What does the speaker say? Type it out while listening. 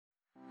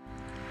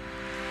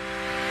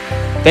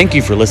Thank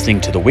you for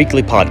listening to the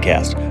weekly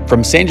podcast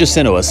from San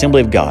Jacinto Assembly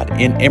of God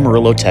in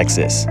Amarillo,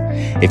 Texas.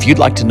 If you'd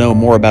like to know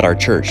more about our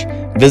church,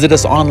 visit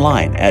us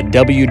online at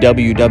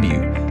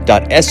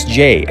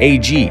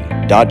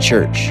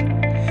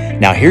www.sjag.church.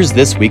 Now here's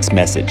this week's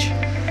message.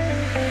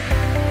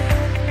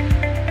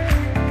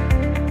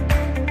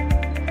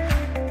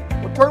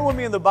 Well, turn with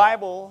me in the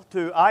Bible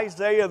to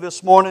Isaiah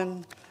this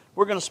morning.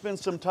 We're going to spend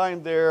some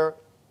time there.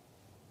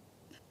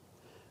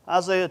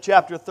 Isaiah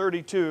chapter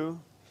 32.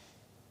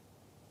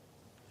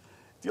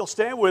 If you'll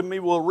stand with me,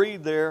 we'll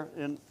read there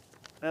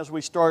as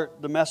we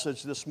start the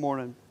message this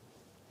morning.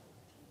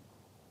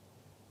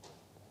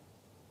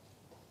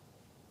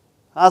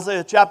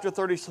 Isaiah chapter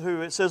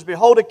 32, it says,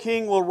 "Behold, a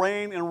king will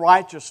reign in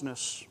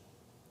righteousness,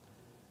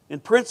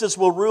 and princes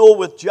will rule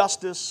with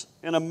justice,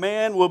 and a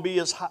man will be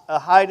a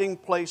hiding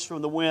place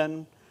from the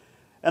wind,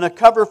 and a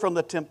cover from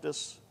the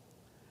tempest,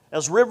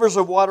 as rivers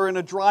of water in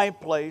a dry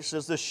place,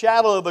 as the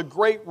shadow of a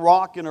great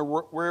rock in a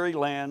weary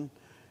land.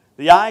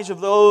 The eyes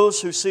of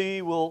those who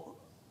see will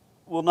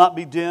not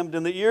be dimmed,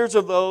 and the ears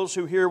of those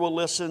who hear will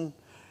listen,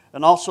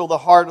 and also the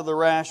heart of the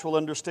rash will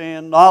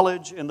understand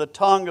knowledge, and the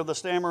tongue of the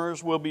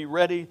stammerers will be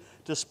ready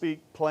to speak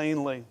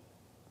plainly."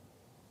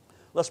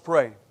 Let's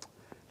pray.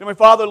 Heavenly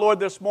Father, Lord,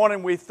 this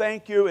morning we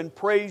thank you and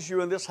praise you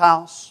in this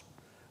house.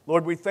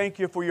 Lord, we thank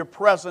you for your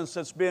presence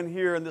that's been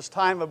here in this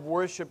time of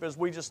worship as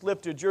we just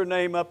lifted your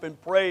name up in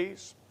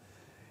praise.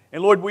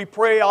 And Lord, we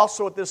pray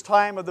also at this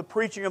time of the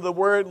preaching of the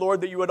Word,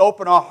 Lord, that you would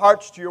open our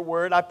hearts to your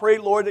Word. I pray,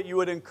 Lord, that you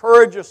would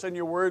encourage us in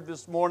your Word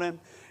this morning.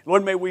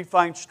 Lord, may we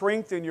find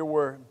strength in your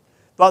Word.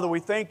 Father, we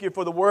thank you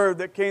for the Word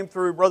that came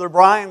through Brother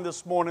Brian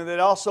this morning that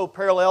also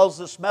parallels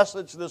this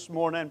message this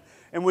morning,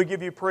 and we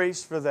give you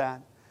praise for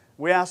that.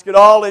 We ask it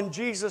all in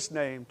Jesus'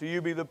 name. To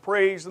you be the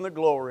praise and the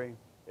glory.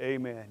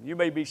 Amen. You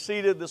may be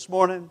seated this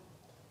morning.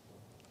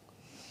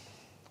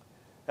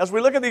 As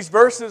we look at these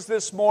verses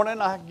this morning,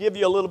 I give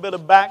you a little bit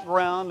of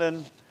background,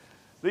 and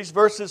these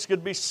verses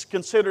could be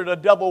considered a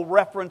double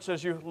reference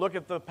as you look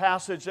at the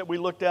passage that we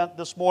looked at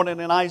this morning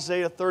in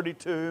Isaiah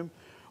 32.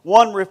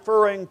 One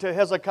referring to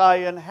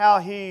Hezekiah and how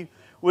he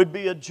would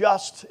be a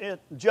just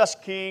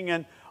king,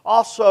 and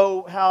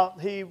also how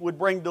he would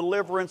bring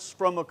deliverance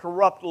from a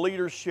corrupt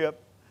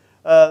leadership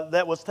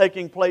that was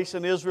taking place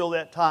in Israel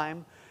at that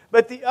time.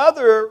 But the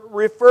other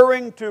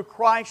referring to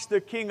Christ,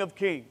 the King of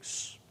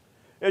Kings,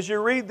 as you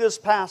read this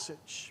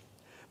passage.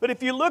 But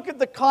if you look at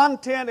the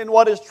content and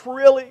what is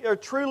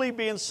truly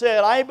being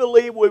said, I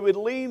believe we would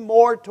lean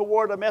more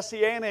toward a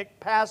messianic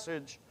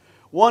passage,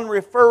 one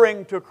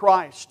referring to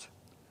Christ,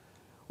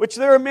 which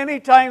there are many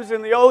times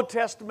in the Old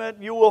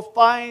Testament you will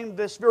find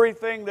this very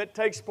thing that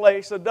takes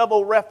place, a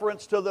double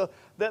reference to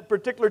that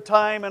particular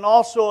time, and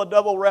also a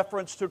double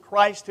reference to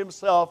Christ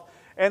Himself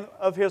and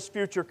of His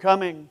future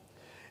coming.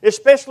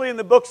 Especially in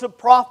the books of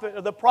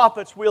the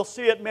prophets, we'll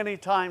see it many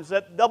times,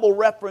 that double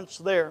reference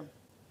there.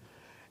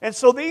 And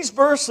so these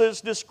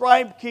verses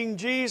describe King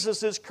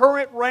Jesus'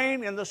 current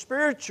reign in the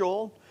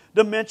spiritual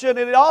dimension,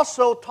 and it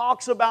also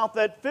talks about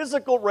that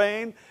physical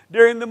reign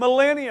during the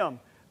millennium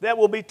that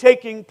will be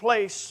taking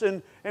place,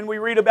 and we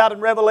read about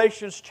in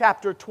Revelation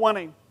chapter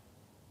 20.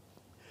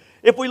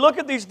 If we look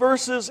at these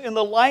verses in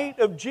the light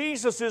of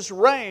Jesus'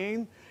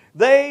 reign,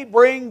 they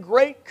bring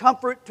great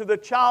comfort to the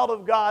child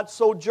of God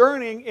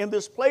sojourning in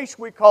this place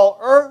we call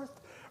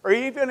earth, or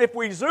even if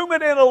we zoom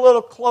it in a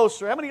little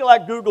closer. How many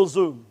like Google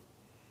Zoom?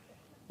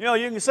 You know,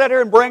 you can sit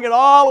here and bring it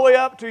all the way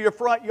up to your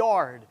front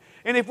yard.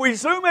 And if we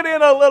zoom it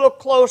in a little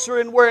closer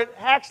and where it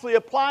actually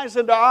applies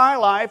into our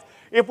life,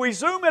 if we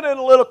zoom it in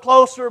a little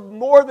closer,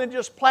 more than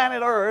just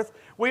planet Earth,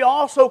 we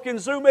also can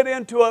zoom it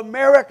into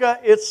America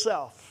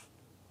itself.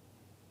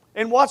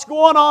 And what's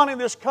going on in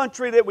this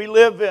country that we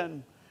live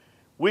in,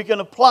 we can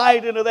apply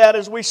it into that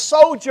as we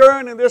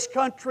sojourn in this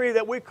country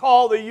that we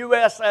call the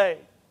USA.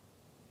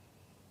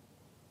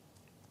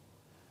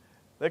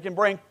 They can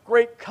bring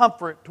great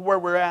comfort to where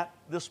we're at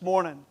this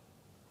morning.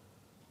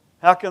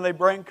 How can they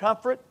bring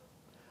comfort?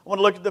 I want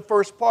to look at the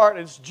first part.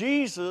 It's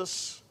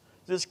Jesus,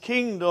 His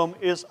kingdom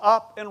is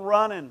up and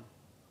running.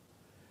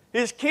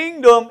 His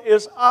kingdom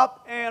is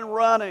up and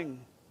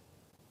running.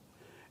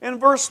 In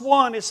verse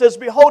 1 it says,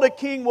 "Behold, a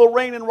king will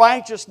reign in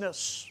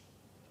righteousness."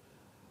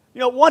 You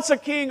know, once a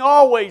king,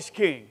 always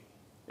king.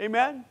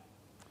 Amen?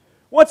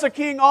 Once a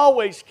king,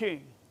 always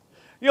king.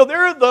 You know,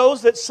 there are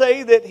those that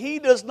say that He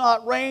does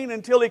not reign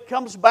until He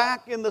comes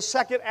back in the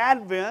second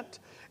advent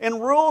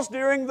and rules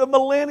during the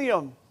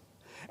millennium.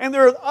 And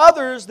there are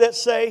others that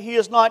say He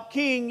is not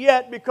king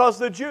yet because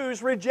the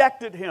Jews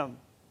rejected Him.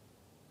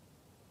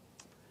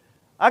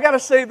 I got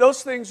to say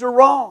those things are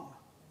wrong.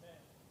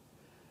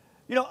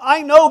 You know,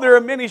 I know there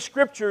are many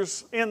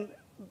scriptures in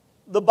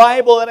the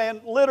Bible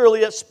and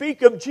literally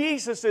speak of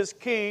Jesus as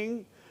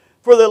king.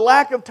 For the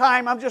lack of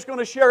time, I'm just going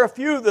to share a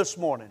few this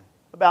morning.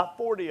 About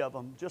 40 of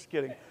them. Just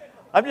kidding.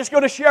 I'm just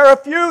going to share a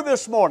few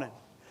this morning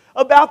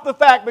about the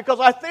fact, because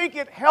I think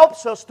it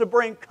helps us to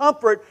bring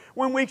comfort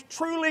when we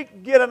truly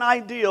get an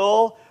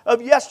ideal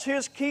of, yes,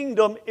 His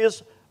kingdom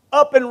is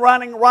up and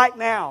running right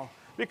now.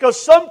 Because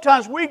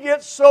sometimes we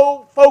get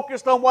so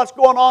focused on what's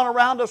going on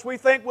around us, we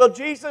think, well,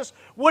 Jesus,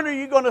 when are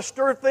you going to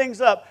stir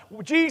things up?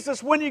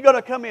 Jesus, when are you going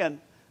to come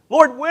in?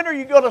 Lord, when are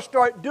you going to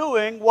start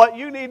doing what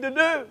you need to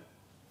do?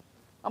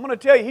 I'm going to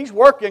tell you, He's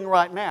working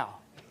right now.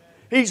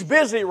 He's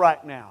busy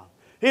right now.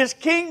 His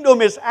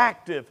kingdom is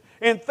active.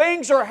 And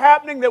things are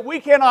happening that we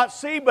cannot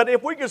see, but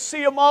if we could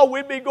see them all,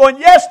 we'd be going,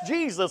 yes,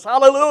 Jesus,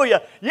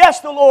 hallelujah.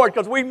 Yes, the Lord,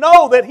 because we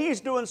know that He's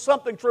doing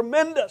something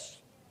tremendous.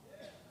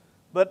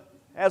 But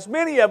as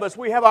many of us,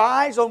 we have our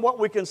eyes on what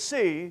we can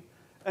see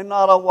and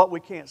not on what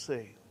we can't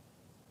see.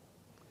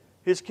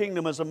 His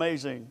kingdom is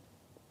amazing.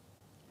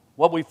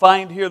 What we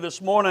find here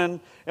this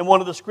morning in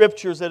one of the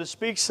scriptures that it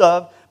speaks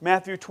of,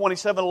 Matthew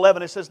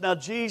 27:11, it says, now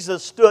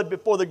Jesus stood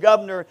before the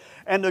governor,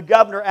 and the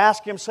governor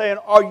asked Him, saying,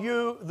 are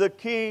you the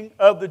King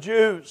of the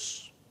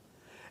Jews?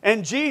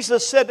 And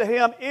Jesus said to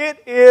him,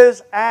 it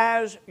is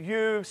as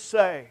you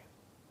say.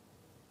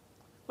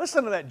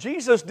 Listen to that.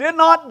 Jesus did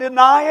not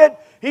deny it.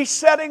 He's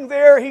sitting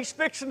there. He's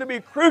fixing to be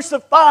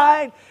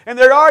crucified. And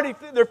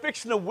they're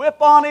fixing to whip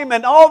on Him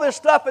and all this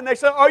stuff. And they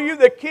say, are you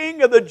the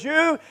King of the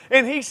Jews?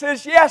 And He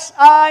says, yes,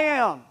 I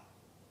am.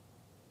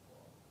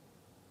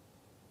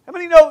 How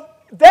many know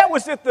that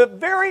was at the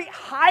very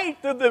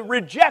height of the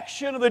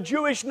rejection of the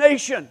Jewish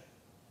nation?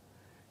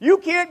 You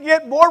can't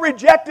get more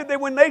rejected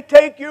than when they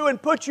take you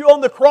and put you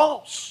on the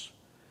cross.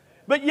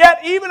 But yet,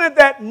 even at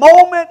that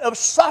moment of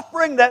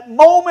suffering, that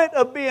moment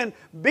of being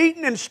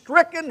beaten and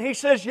stricken, He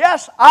says,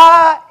 yes,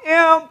 I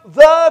am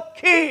the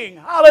King.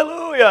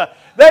 Hallelujah.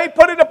 They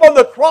put it up on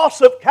the cross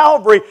of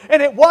Calvary,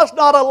 and it was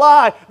not a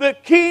lie. The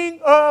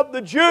King of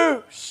the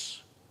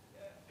Jews.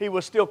 He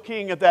was still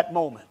King at that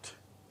moment.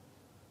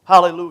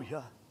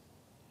 Hallelujah.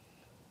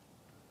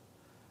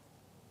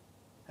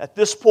 At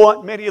this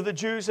point, many of the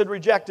Jews had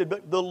rejected,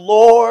 but the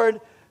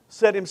Lord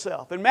said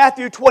Himself. In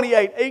Matthew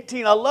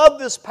 28:18, I love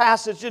this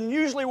passage, and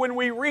usually when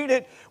we read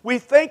it, we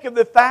think of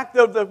the fact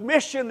of the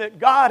mission that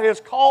God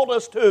has called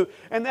us to,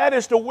 and that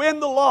is to win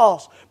the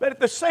lost. But at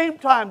the same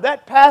time,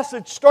 that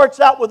passage starts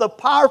out with a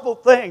powerful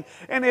thing,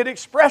 and it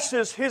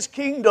expresses His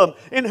kingdom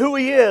and who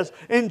He is.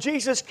 And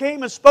Jesus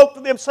came and spoke to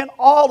them, saying,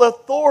 all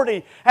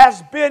authority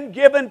has been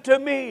given to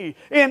me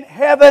in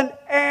heaven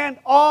and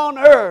on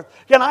earth.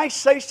 Can I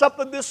say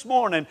something this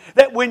morning?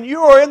 That when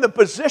you are in the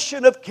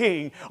position of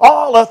king,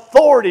 all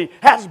authority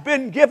has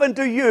been given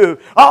to you.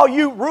 Oh,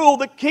 you rule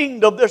the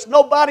kingdom. There's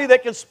nobody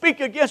that can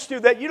speak against you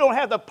that you don't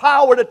have the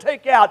power to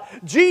take out.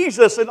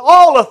 Jesus and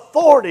all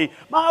authority.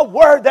 My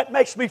word, that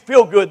makes me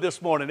feel good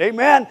this morning.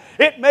 Amen.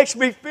 It makes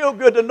me feel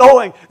good to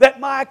knowing that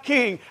my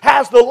King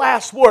has the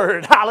last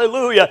word.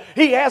 Hallelujah.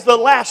 He has the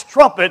last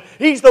trumpet.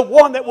 He's the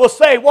one that will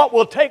say what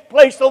will take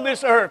place on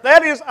this earth.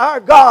 That is our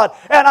God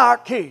and our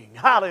King.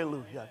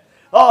 Hallelujah.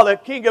 Oh, the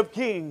King of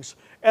kings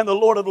and the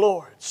Lord of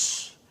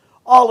lords.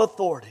 All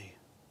authority.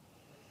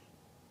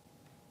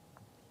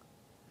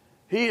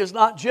 He is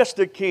not just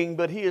a king,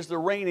 but He is the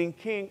reigning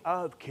King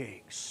of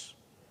kings.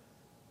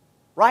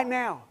 Right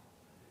now.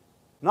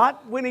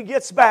 Not when He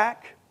gets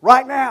back.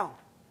 Right now.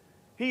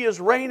 He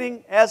is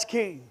reigning as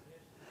king.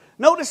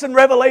 Notice in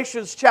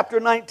Revelations chapter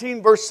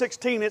 19, verse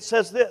 16, it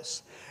says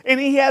this. And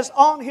He has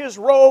on His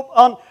robe,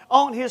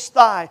 on His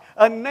thigh,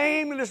 a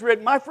name that is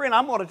written. My friend,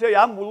 I'm going to tell you,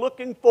 I'm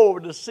looking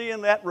forward to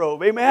seeing that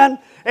robe. Amen?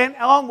 And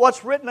on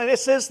what's written, and it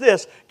says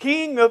this,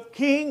 King of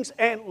kings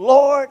and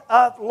Lord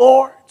of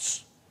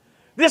lords.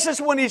 This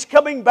is when He's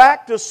coming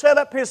back to set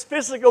up His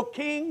physical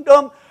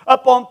kingdom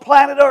upon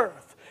planet Earth.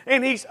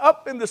 And He's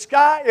up in the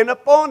sky, and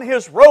upon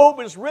His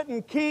robe is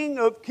written King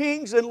of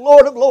kings and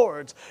Lord of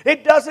lords.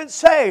 It doesn't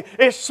say,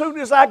 as soon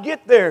as I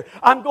get there,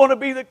 I'm going to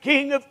be the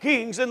King of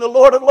kings and the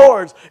Lord of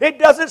lords. It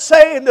doesn't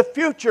say in the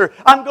future,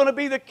 I'm going to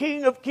be the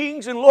King of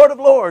kings and Lord of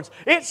lords.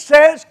 It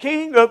says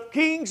King of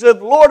kings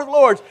and Lord of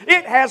lords.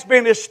 It has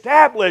been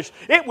established.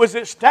 It was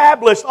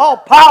established, all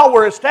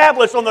power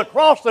established on the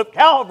cross of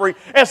Calvary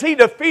as He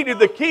defeated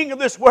the king of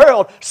this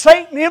world,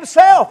 Satan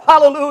himself.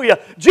 Hallelujah.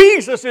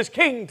 Jesus is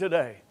King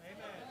today.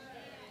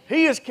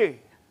 He is King.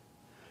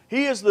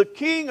 He is the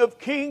King of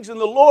kings and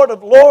the Lord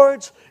of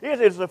lords. It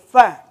is a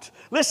fact.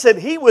 Listen,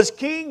 He was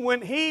King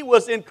when He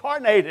was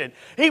incarnated.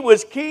 He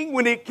was King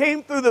when He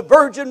came through the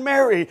Virgin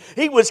Mary.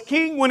 He was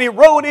King when He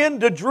rode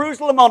into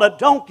Jerusalem on a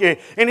donkey.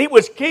 And He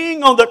was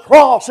King on the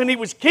cross. And He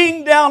was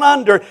King down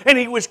under. And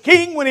He was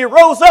King when He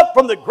rose up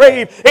from the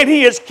grave. And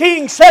He is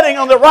King sitting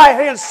on the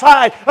right-hand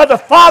side of the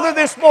Father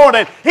this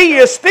morning. He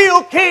is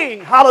still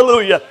King.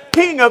 Hallelujah.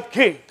 King of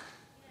kings.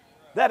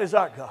 That is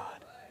our God.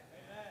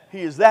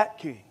 He is that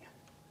King.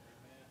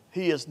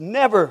 He has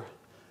never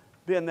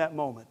been that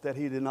moment that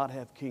He did not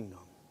have kingdom.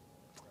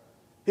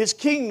 His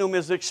kingdom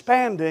is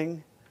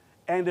expanding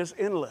and is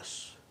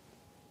endless.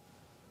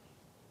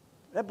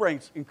 That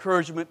brings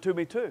encouragement to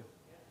me too.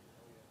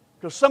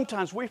 Because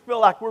sometimes we feel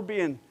like we're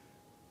being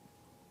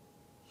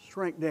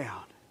shrunk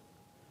down.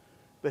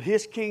 But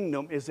His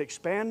kingdom is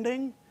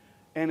expanding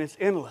and it's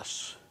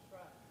endless.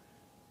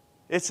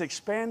 It's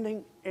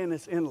expanding and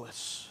it's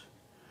endless.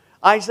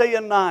 Isaiah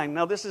 9.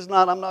 Now this is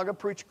not, I'm not going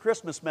to preach a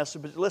Christmas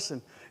message, but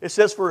listen. It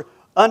says, for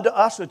unto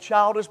us a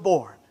child is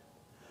born.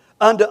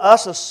 unto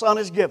us a son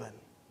is given.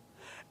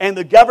 And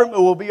the government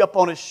will be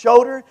upon his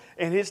shoulder,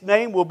 and his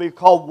name will be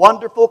called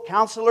Wonderful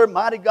Counselor,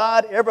 Mighty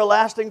God,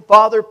 Everlasting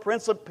Father,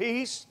 Prince of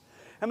Peace.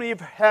 How many of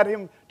you have had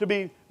him to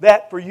be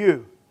that for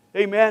you?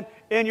 Amen.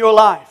 In your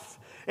life.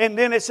 And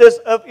then it says,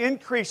 of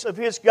increase of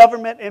his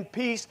government and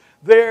peace,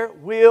 there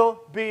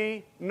will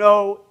be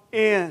no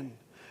end.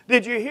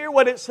 Did you hear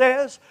what it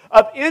says?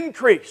 Of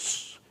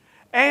increase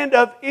and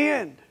of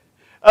end.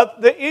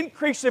 Of the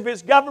increase of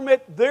his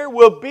government, there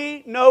will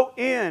be no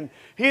end.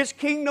 His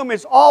kingdom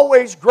is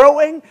always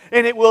growing,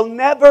 and it will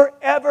never,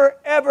 ever,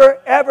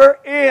 ever, ever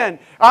end.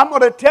 I'm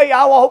going to tell you,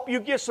 I hope you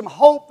get some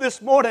hope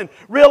this morning,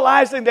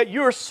 realizing that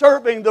you're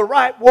serving the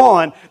right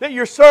one, that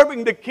you're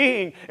serving the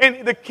King,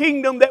 and the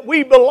kingdom that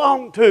we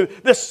belong to,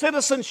 the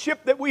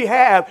citizenship that we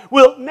have,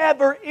 will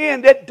never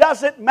end. It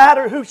doesn't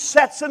matter who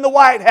sits in the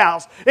White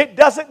House. It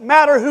doesn't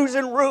matter who's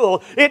in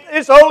rule. It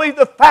is only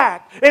the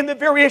fact, and the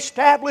very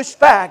established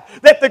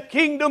fact, that the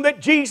kingdom that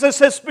Jesus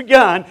has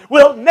begun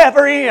will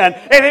never end,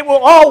 and it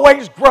will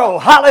always grow.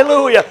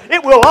 Hallelujah.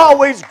 It will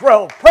always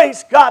grow.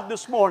 Praise God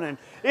this morning.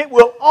 It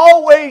will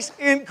always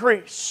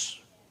increase.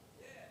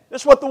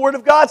 That's what the Word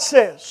of God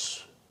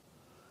says.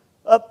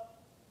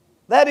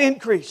 That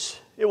increase,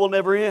 it will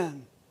never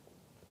end.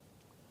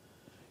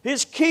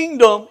 His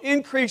kingdom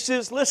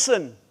increases,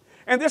 listen,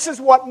 and this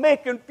is what may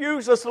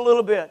confuse us a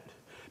little bit,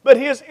 but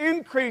His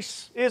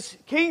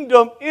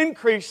kingdom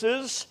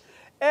increases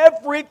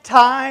every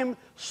time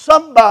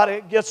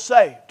somebody gets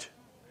saved.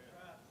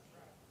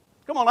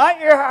 Come on,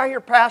 I hear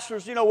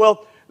pastors, they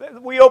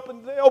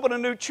open a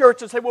new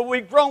church and say, well,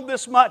 we've grown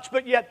this much,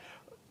 but yet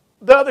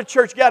the other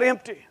church got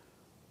empty.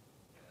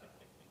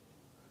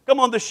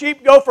 Come on, the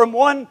sheep go from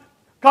one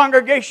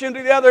congregation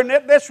to the other, and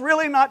that's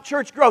really not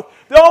church growth.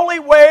 The only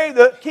way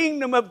the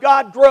kingdom of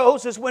God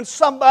grows is when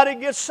somebody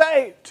gets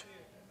saved.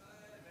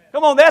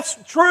 Come on, that's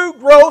true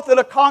growth in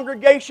a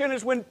congregation,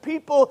 is when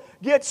people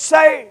get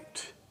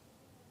saved.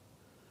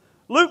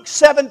 Luke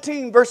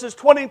 17 verses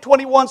 20 and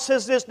 21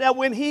 says this, now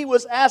when he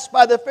was asked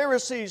by the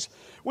Pharisees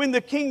when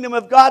the kingdom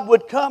of God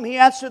would come, he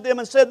answered them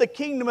and said, the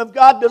kingdom of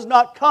God does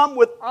not come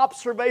with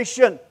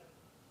observation.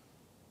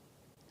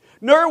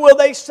 Nor will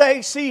they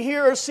say, see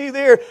here or see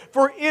there,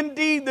 for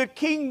indeed the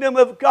kingdom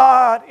of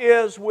God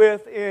is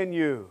within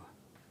you.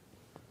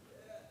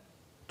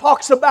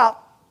 Talks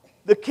about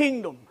the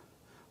kingdom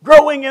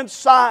growing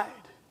inside.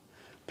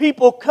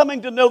 People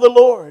coming to know the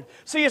Lord.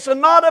 See, it's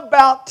not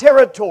about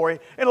territory.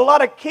 And a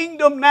lot of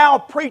kingdom now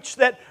preach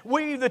that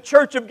we, the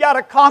church, have got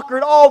to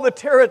conquer all the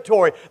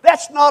territory.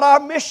 That's not our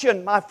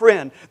mission, my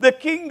friend. The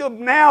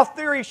kingdom now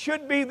theory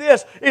should be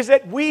this, is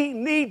that we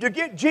need to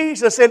get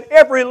Jesus in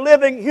every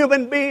living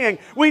human being.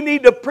 We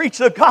need to preach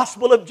the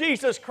gospel of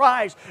Jesus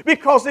Christ,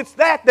 because it's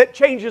that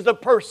changes a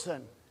person.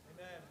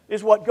 Amen.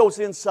 Is what goes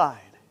inside.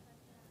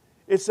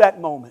 It's that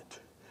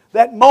moment.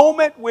 That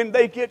moment when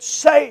they get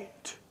saved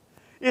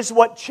is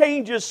what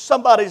changes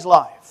somebody's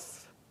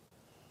life.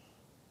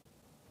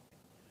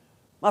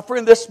 My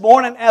friend, this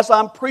morning as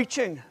I'm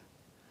preaching,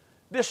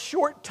 this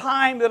short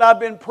time that I've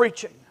been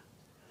preaching,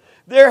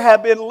 there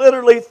have been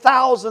literally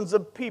thousands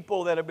of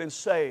people that have been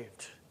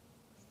saved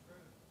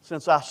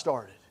since I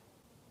started.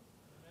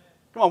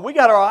 Come on, we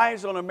got our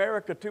eyes on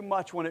America too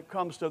much when it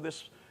comes to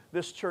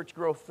this church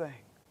growth thing.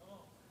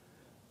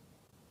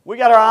 We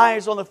got our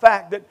eyes on the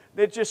fact that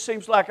it just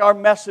seems like our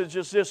message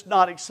is just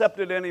not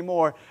accepted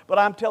anymore. But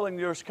I'm telling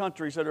you, there's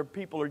countries that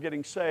people are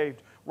getting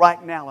saved right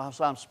now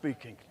as I'm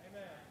speaking.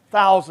 Amen.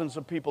 Thousands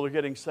of people are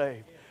getting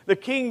saved. The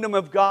kingdom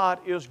of God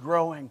is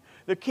growing.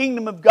 The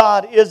kingdom of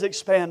God is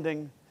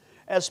expanding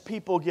as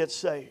people get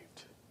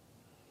saved.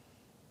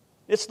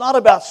 It's not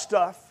about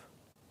stuff.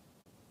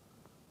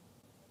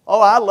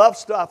 Oh, I love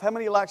stuff. How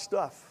many like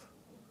stuff?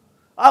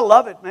 I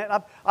love it,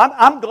 man.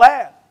 I'm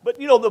glad. But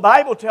the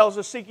Bible tells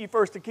us, seek ye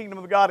first the kingdom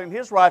of God and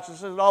His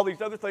righteousness, and all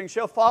these other things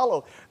shall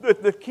follow.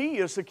 The key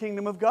is the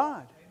kingdom of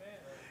God.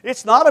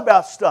 It's not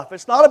about stuff.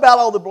 It's not about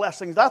all the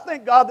blessings. I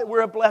thank God that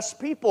we're a blessed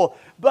people,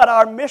 but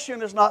our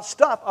mission is not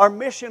stuff. Our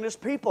mission is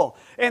people.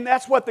 And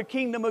that's what the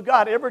kingdom of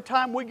God, every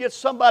time we get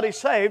somebody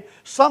saved,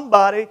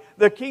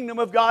 the kingdom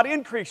of God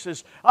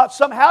increases.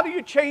 How do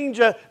you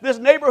change this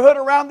neighborhood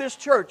around this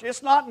church?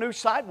 It's not new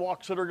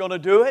sidewalks that are going to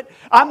do it.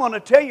 I'm going to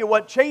tell you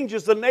what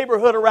changes the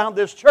neighborhood around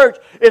this church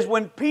is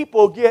when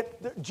people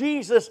get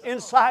Jesus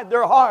inside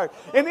their heart.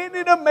 And isn't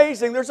it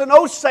amazing? There's an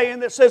old saying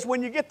that says,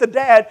 when you get the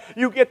dad,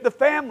 you get the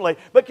family.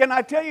 But can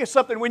I tell you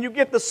something? When you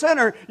get the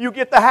sinner, you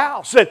get the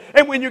house.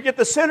 And when you get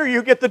the sinner,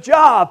 you get the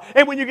job.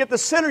 And when you get the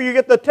sinner, you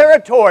get the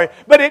territory.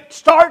 But it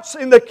starts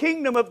in the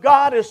kingdom of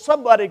God as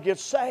somebody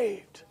gets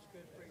saved.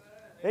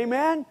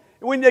 Amen?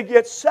 When they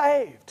get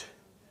saved.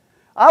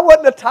 I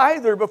wasn't a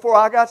tither before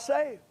I got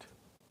saved.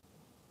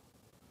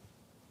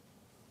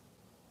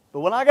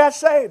 But when I got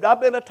saved, I've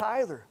been a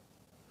tither.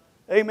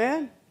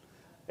 Amen?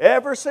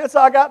 Ever since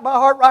I got my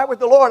heart right with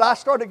the Lord, I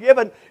started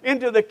giving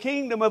into the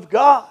kingdom of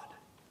God.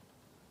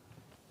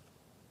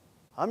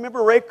 I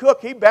remember Ray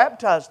Cook, he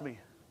baptized me.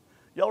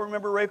 Y'all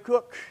remember Ray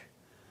Cook?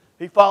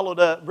 He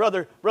followed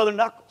Brother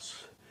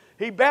Knuckles.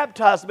 He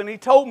baptized me and he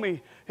told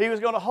me He was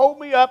going to hold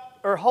me up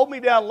or hold me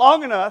down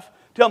long enough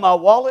till my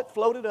wallet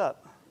floated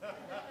up.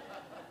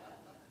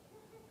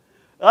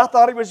 I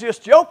thought he was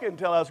just joking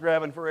until I was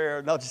grabbing for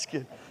air. No, just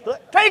kidding.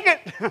 Take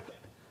it!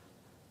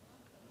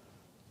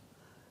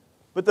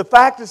 But the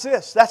fact is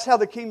this, that's how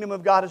the kingdom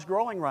of God is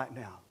growing right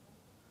now.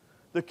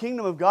 The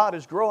kingdom of God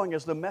is growing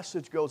as the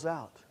message goes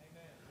out.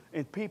 Amen.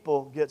 And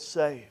people get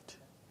saved.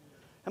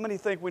 How many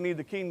think we need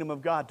the kingdom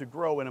of God to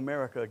grow in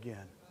America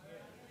again?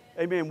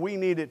 Amen. We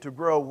need it to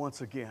grow once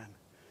again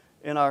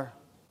in our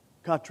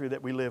country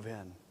that we live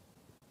in.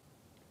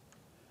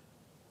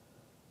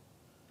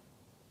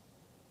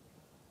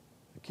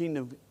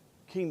 The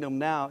kingdom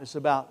now is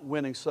about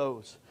winning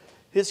souls.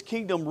 His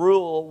kingdom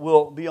rule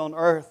will be on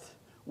earth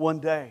one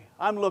day.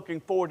 I'm looking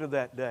forward to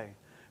that day.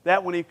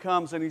 That when He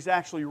comes and He's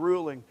actually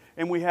ruling,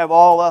 and we have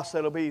all us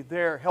that'll be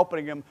there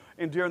helping Him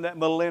during that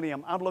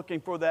millennium. I'm looking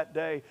for that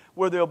day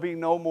where there'll be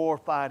no more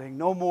fighting,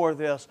 no more of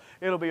this.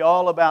 It'll be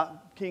all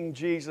about King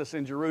Jesus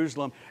in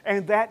Jerusalem.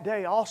 And that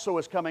day also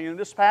is coming. And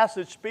this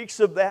passage speaks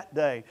of that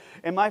day.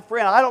 And my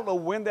friend, I don't know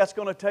when that's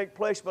going to take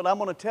place, but I'm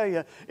going to tell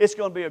you, it's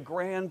going to be a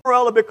grand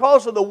umbrella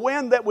because of the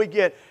wind that we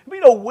get.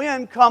 You know,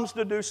 wind comes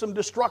to do some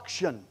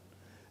destruction.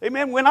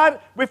 Amen.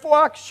 Before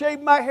I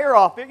shaved my hair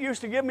off, it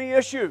used to give me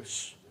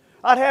issues.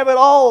 I'd have it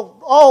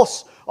all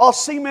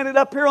cemented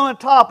up here on the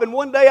top. And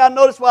one day I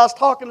noticed while I was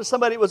talking to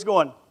somebody, it was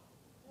going.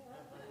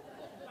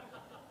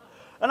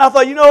 And I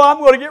thought, I'm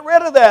going to get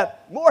rid of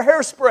that. More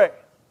hairspray.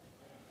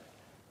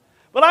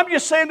 But I'm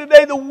just saying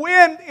today, the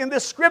wind in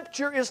this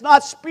scripture is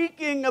not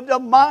speaking of a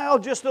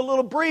mild, just a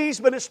little breeze,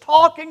 but it's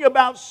talking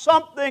about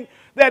something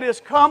that has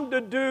come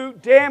to do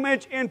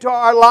damage into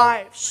our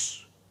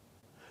lives.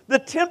 The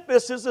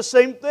tempest is the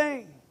same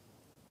thing.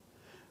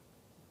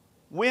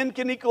 Wind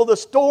can equal the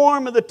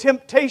storm and the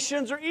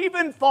temptations, or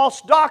even false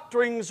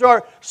doctrines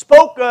are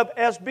spoke of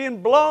as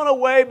being blown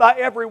away by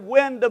every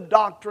wind of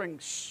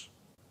doctrines.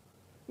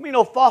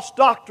 False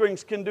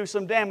doctrines can do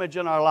some damage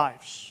in our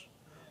lives.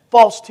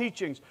 False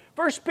teachings.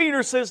 1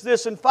 Peter says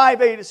this in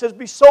 5:8. It says,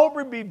 "Be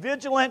sober, be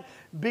vigilant,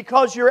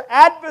 because your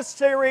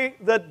adversary,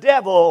 the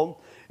devil,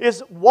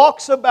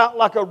 walks about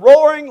like a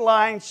roaring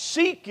lion,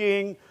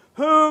 seeking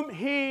whom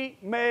he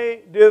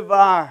may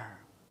devour."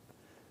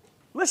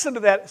 Listen to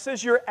that. It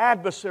says your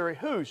adversary.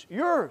 Whose?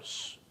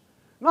 Yours.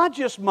 Not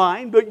just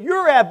mine, but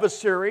your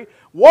adversary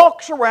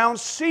walks around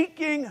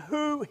seeking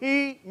who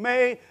he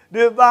may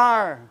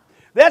devour.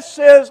 That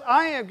says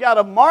I have got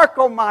a mark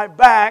on my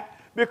back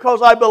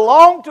because I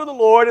belong to the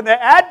Lord, and the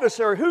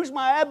adversary, who's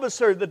my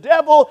adversary? The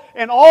devil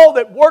and all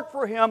that work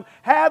for him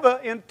have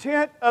an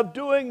intent of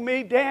doing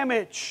me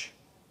damage.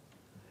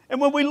 And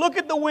when we look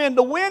at the wind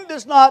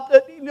is not,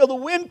 the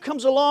wind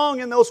comes along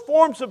in those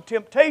forms of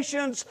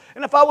temptations.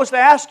 And if I was to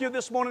ask you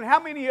this morning,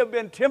 how many of you have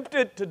been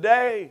tempted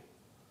today?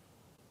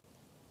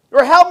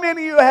 Or how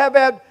many of you have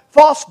had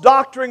false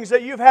doctrines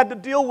that you've had to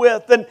deal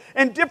with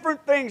and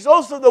different things?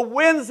 Those are the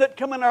winds that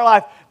come in our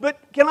life. But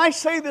can I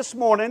say this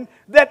morning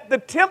that the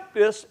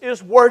tempest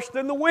is worse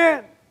than the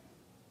wind?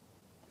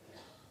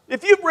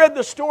 If you've read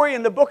the story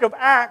in the book of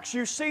Acts,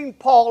 you've seen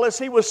Paul as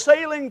he was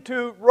sailing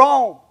to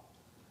Rome.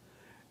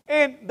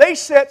 And they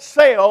set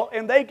sail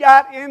and they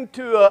got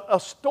into a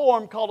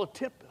storm called a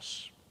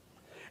tempest.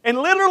 And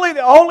literally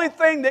the only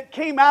thing that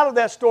came out of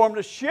that storm,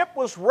 the ship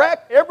was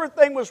wrecked,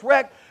 everything was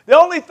wrecked. The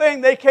only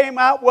thing they came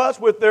out was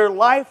with their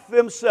life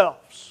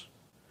themselves.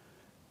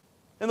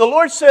 And the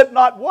Lord said,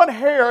 "Not one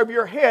hair of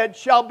your head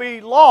shall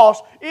be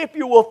lost if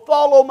you will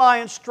follow my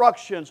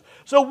instructions."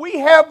 So we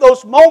have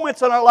those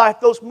moments in our life,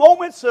 those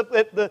moments that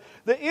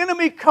the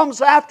enemy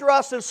comes after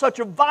us in such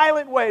a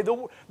violent way.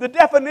 The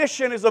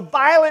definition is a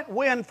violent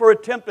wind for a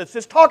tempest.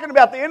 It's talking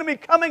about the enemy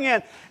coming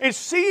in and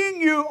seeing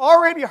you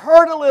already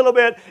hurt a little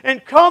bit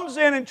and comes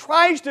in and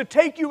tries to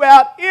take you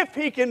out if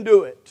he can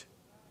do it.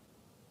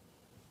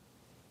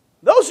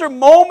 Those are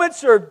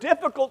moments that are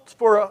difficult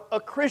for a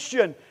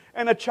Christian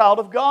and a child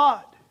of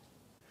God.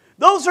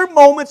 Those are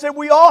moments that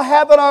we all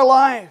have in our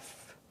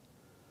life.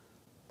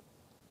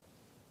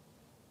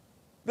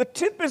 The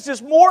tempest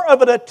is more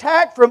of an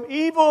attack from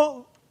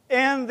evil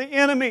and the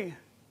enemy.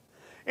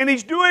 And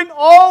he's doing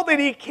all that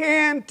he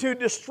can to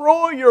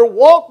destroy your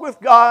walk with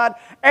God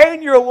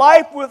and your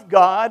life with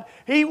God.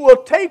 He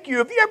will take you.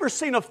 Have you ever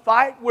seen a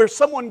fight where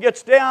someone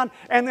gets down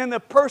and then the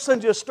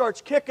person just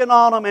starts kicking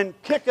on them and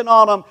kicking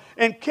on them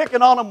and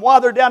kicking on them while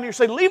they're down? You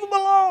say, "Leave them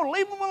alone,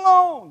 leave them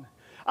alone."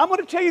 I'm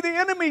going to tell you, the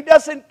enemy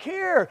doesn't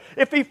care.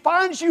 If he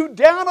finds you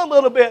down a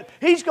little bit,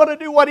 he's going to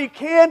do what he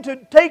can to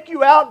take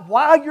you out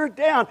while you're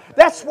down.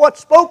 That's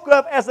what's spoke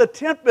of as a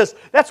tempest.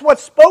 That's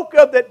what's spoke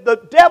of that the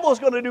devil is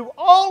going to do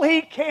all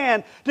he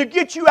can to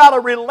get you out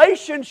of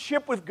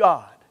relationship with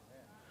God.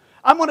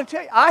 I'm going to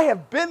tell you, I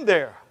have been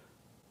there.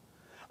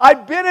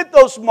 I've been at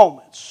those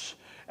moments.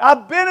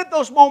 I've been at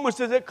those moments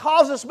that it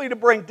causes me to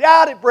bring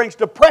doubt, it brings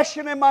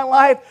depression in my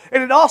life,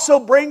 and it also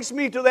brings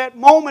me to that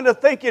moment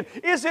of thinking,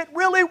 is it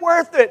really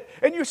worth it?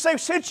 And you say,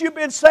 since you've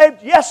been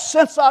saved? Yes,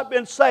 since I've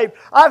been saved.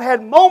 I've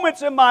had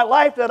moments in my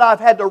life that I've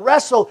had to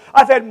wrestle.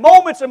 I've had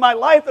moments in my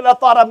life that I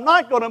thought I'm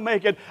not going to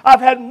make it. I've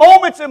had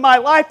moments in my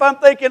life I'm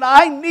thinking,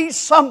 I need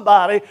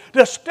somebody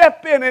to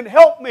step in and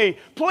help me.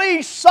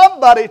 Please,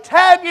 somebody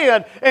tag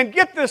in and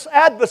get this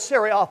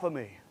adversary off of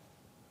me.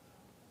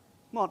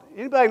 Come on,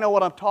 anybody know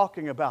what I'm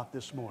talking about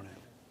this morning?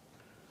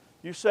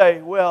 You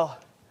say, well,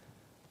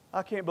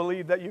 I can't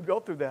believe that you go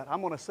through that. I'm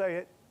going to say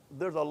it.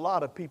 There's a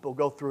lot of people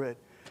go through it,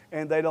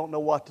 and they don't know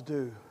what to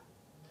do.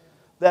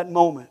 That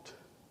moment.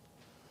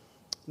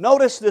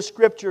 Notice the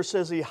scripture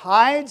says He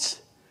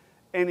hides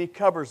and He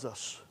covers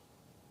us.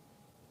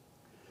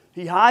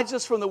 He hides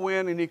us from the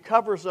wind and He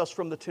covers us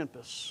from the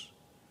tempest.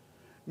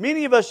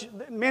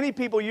 Many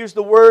people use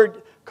the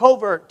word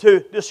covert to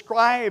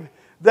describe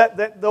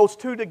those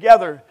two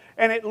together.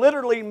 And it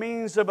literally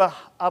means of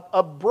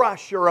a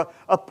brush or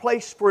a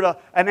place for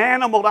an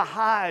animal to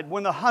hide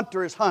when the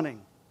hunter is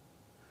hunting.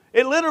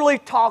 It literally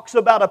talks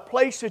about a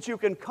place that you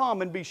can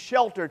come and be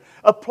sheltered,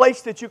 a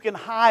place that you can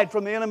hide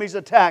from the enemy's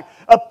attack,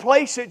 a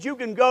place that you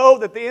can go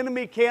that the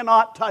enemy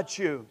cannot touch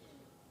you,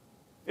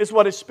 is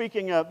what it's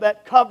speaking of,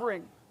 that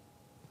covering.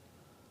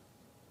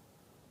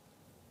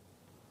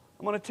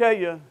 I'm going to tell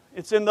you,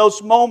 it's in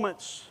those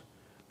moments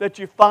that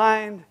you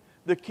find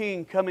the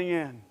King coming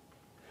in.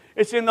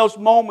 It's in those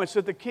moments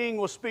that the King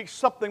will speak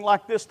something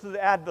like this to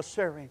the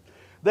adversary.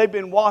 They've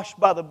been washed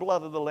by the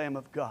blood of the Lamb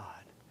of God.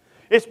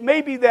 It's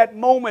maybe that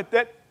moment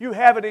that you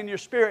have it in your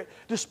spirit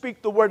to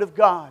speak the Word of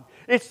God.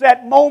 It's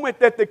that moment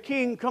that the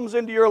King comes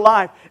into your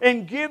life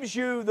and gives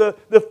you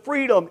the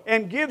freedom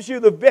and gives you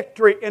the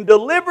victory and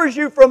delivers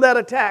you from that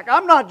attack.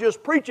 I'm not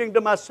just preaching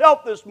to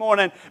myself this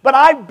morning, but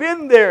I've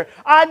been there.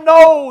 I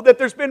know that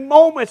there's been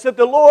moments that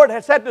the Lord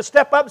has had to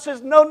step up and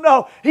says,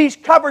 no, He's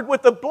covered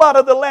with the blood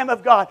of the Lamb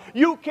of God.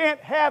 You can't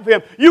have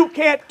Him. You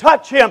can't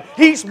touch Him.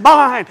 He's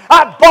mine.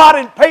 I bought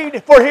and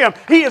paid for Him.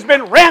 He has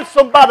been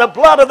ransomed by the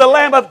blood of the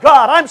Lamb of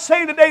God. I'm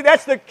saying today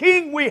that's the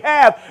King we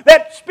have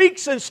that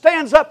speaks and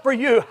stands up for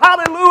you.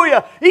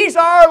 Hallelujah. He's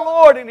our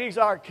Lord and He's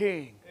our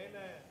King.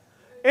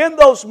 Amen. In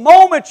those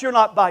moments, you're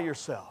not by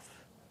yourself.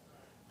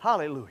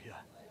 Hallelujah.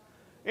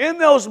 In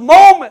those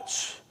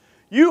moments,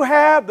 you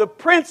have the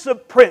Prince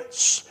of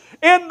Princes.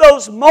 In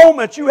those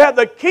moments, you have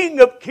the King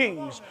of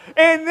Kings.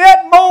 In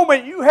that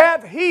moment, you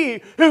have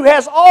He who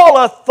has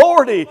all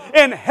authority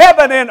in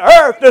heaven and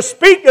earth to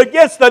speak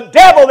against the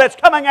devil that's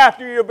coming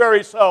after your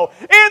very soul.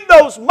 In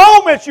those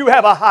moments, you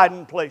have a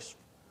hiding place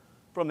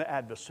from the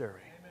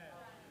adversary.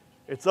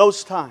 It's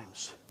those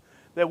times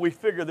that we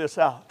figure this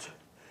out.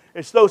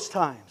 It's those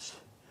times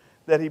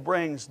that He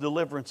brings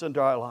deliverance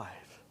into our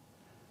life.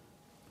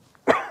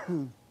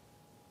 It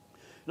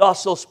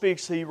also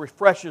speaks, He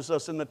refreshes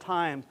us in the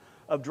time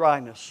of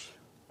dryness.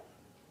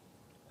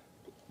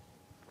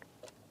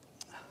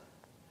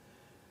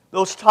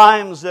 Those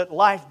times that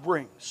life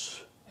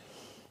brings,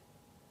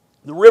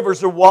 the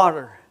rivers of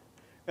water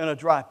in a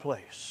dry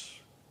place.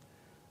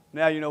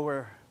 Now you know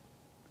where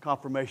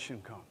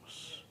confirmation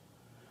comes.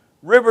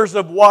 Rivers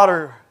of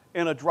water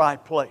in a dry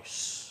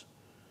place.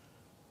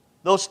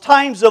 Those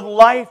times of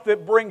life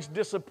that brings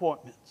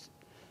disappointments.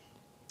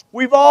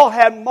 We've all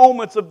had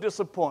moments of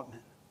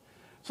disappointment.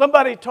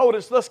 Somebody told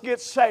us, let's get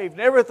saved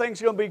and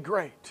everything's going to be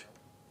great.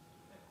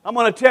 I'm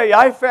going to tell you,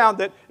 I found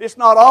that it's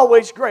not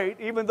always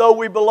great, even though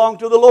we belong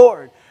to the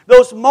Lord.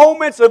 Those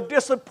moments of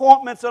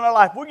disappointments in our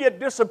life, we get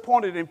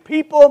disappointed in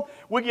people,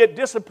 we get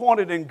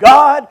disappointed in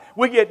God,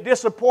 we get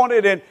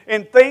disappointed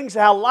in things,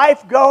 how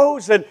life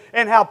goes and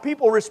how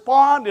people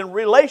respond in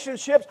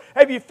relationships.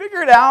 Have you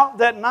figured out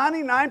that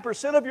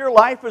 99% of your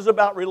life is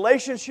about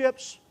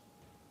relationships?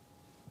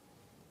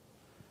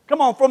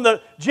 Come on, from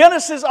the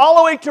Genesis all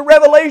the way to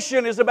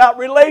Revelation is about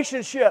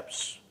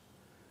relationships.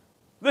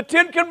 The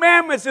Ten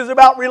Commandments is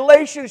about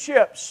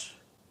relationships.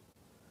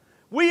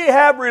 We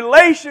have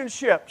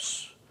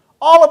relationships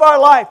all of our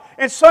life.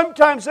 And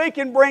sometimes they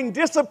can bring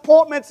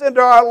disappointments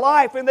into our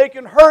life and they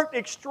can hurt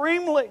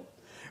extremely.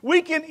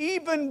 We can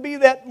even be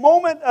that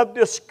moment of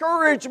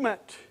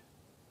discouragement.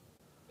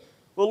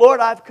 Well, Lord,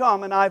 I've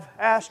come and I've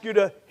asked you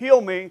to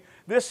heal me.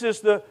 This is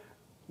the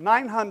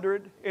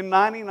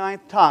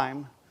 999th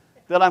time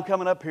that I'm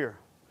coming up here.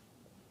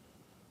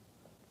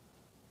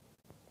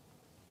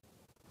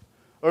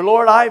 Or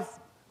Lord,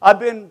 I've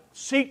been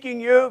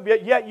seeking you,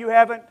 yet you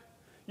haven't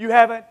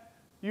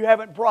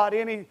brought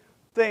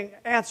anything,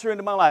 answer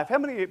into my life. How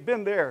many have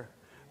been there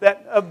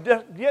that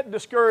get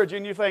discouraged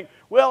and you think,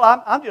 well,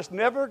 I'm just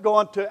never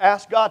going to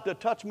ask God to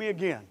touch me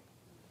again?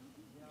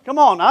 Come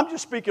on, I'm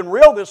just speaking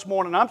real this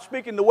morning. I'm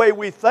speaking the way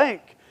we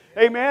think.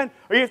 Amen?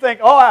 Or you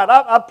think, all right,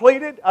 I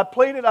pleaded,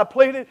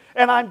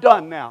 and I'm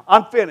done now.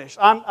 I'm finished.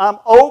 I'm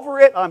over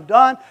it. I'm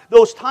done.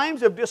 Those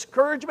times of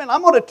discouragement,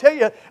 I'm going to tell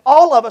you,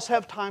 all of us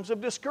have times of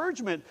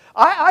discouragement.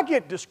 I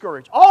get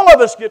discouraged. All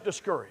of us get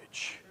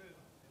discouraged.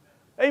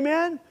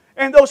 Amen?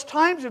 And those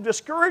times of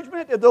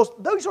discouragement,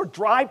 those are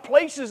dry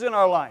places in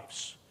our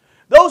lives.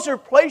 Those are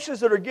places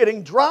that are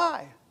getting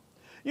dry.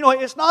 You know,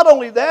 it's not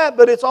only that,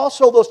 but it's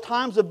also those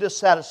times of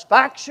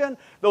dissatisfaction,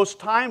 those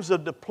times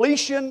of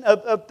depletion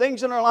of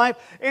things in our life,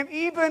 and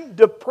even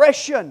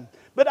depression.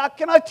 But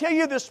can I tell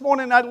you this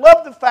morning, I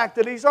love the fact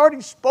that He's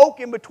already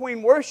spoken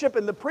between worship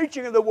and the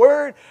preaching of the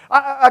Word.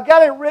 I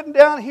got it written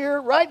down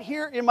here, right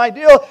here in my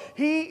deal.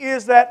 He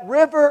is that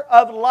river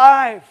of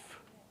life.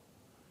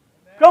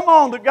 Come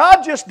on,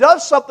 God just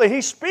does something.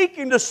 He's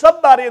speaking to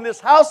somebody in this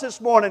house this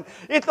morning.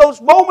 In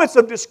those moments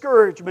of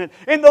discouragement,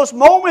 in those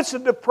moments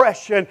of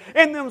depression,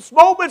 in those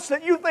moments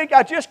that you think,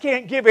 I just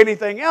can't give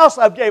anything else.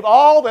 I've gave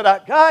all that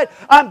I got.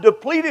 I'm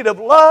depleted of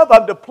love.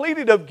 I'm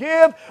depleted of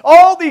give.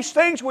 All these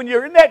things, when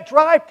you're in that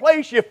dry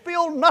place, you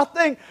feel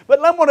nothing. But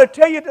I'm going to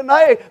tell you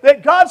tonight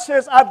that God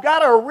says, I've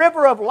got a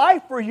river of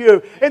life for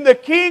you. And the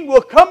King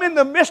will come in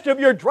the midst of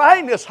your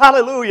dryness.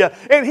 Hallelujah.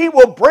 And He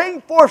will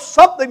bring forth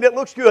something that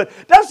looks good.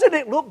 Doesn't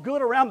it look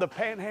good around the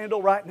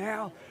Panhandle right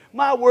now?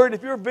 My word,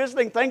 if you're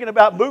visiting thinking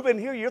about moving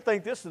here, you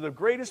think this is the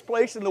greatest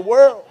place in the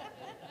world.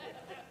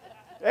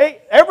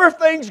 Hey,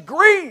 everything's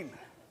green.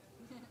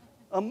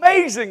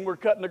 Amazing we're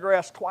cutting the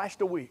grass twice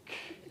a week.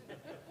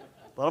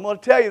 But I'm going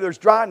to tell you there's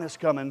dryness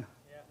coming.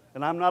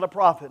 And I'm not a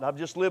prophet. I've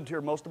just lived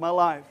here most of my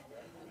life.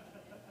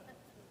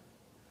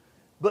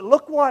 But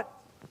look what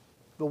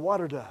the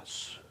water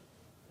does.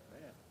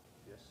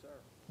 Yes, sir.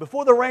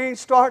 Before the rain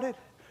started,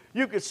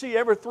 you could see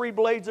every 3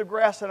 blades of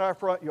grass in our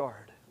front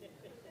yard.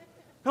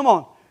 Come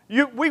on.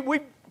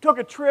 We took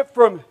a trip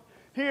from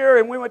here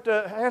and we went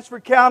to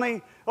Hansford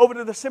County over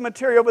to the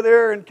cemetery over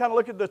there and kind of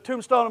looked at the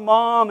tombstone of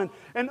Mom.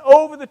 And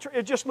over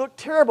it just looked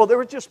terrible. There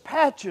were just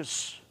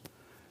patches.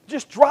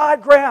 Just dry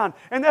ground.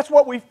 And that's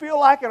what we feel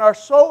like in our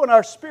soul and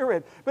our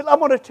spirit. But I'm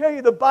going to tell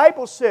you, the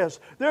Bible says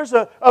there's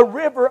a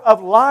river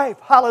of life.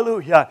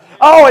 Hallelujah.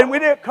 Oh, and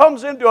when it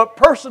comes into a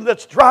person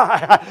that's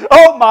dry,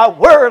 oh my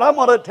word, I'm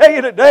going to tell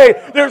you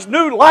today, there's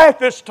new life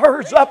that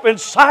stirs up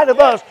inside of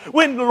us.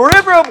 When the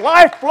river of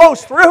life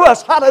flows through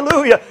us,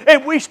 hallelujah,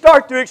 and we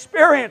start to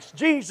experience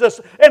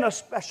Jesus in a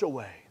special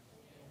way.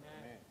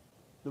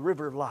 The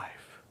river of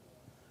life.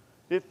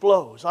 It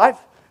flows.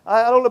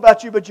 I don't know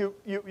about you, but you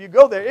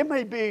go there. It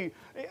may be,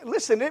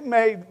 listen, it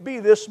may be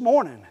this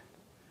morning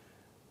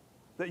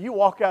that you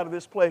walk out of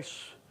this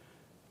place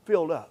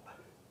filled up.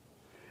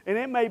 And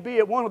it may be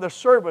at one of the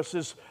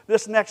services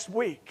this next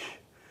week.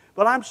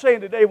 But I'm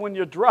saying today, when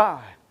you're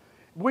dry,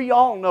 we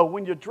all know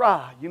when you're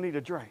dry, you need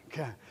a drink.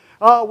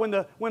 When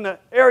the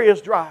area is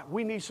dry,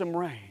 we need some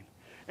rain.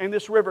 And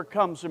this river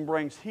comes and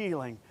brings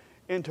healing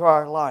into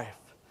our life.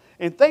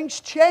 And things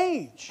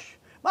change.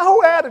 My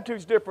whole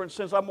attitude's different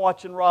since I'm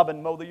watching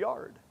Robin mow the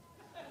yard.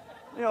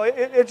 You know,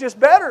 it's just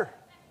better.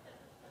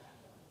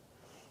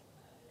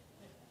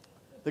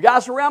 The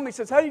guys around me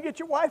says, how do you get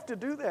your wife to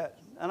do that?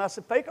 And I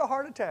said, fake a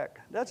heart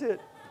attack. That's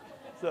it.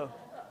 So,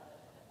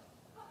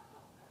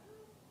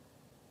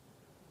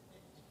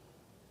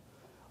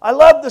 I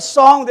love the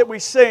song that we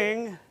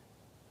sing.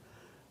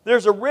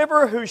 There's a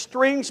river whose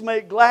streams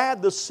make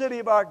glad the city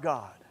of our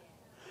God.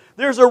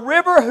 There's a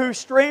river whose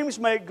streams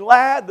make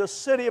glad the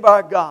city of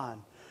our God.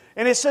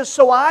 And it says,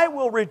 so I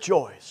will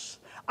rejoice.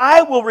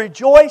 I will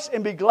rejoice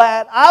and be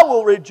glad. I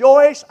will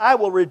rejoice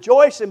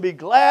and be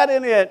glad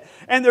in it.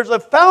 And there's a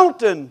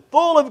fountain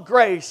full of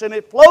grace, and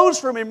it flows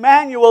from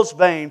Emmanuel's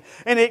vein.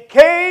 And it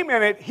came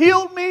and it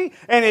healed me,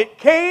 and it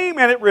came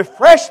and it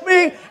refreshed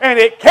me, and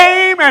it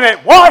came and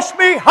it washed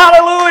me.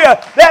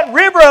 Hallelujah. That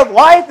river of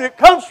life that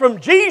comes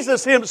from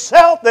Jesus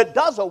Himself that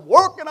does a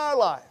work in our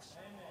lives.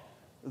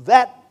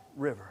 That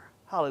river.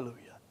 Hallelujah.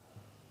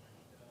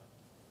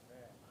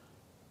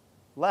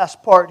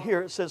 Last part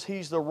here, it says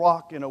He's the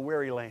rock in a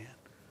weary land.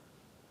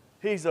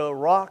 He's a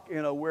rock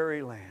in a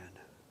weary land.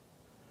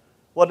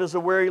 What does a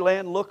weary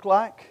land look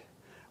like?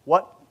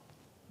 What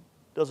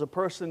does a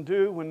person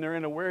do when they're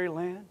in a weary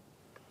land?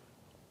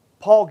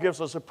 Paul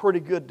gives us a pretty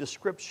good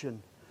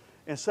description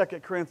in 2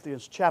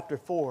 Corinthians chapter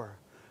 4,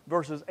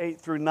 verses 8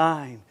 through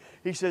 9.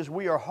 He says,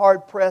 we are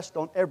hard pressed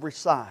on every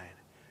side,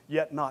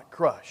 yet not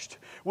crushed.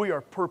 We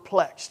are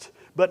perplexed,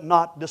 but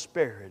not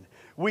despaired.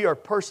 We are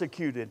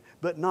persecuted,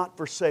 but not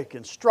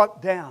forsaken.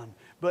 Struck down,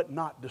 but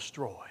not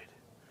destroyed.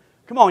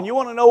 Come on, you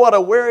want to know what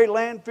a weary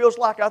land feels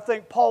like? I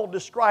think Paul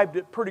described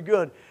it pretty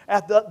good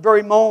at that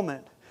very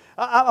moment.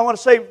 I want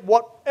to say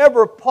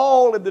whatever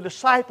Paul and the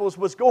disciples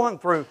was going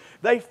through,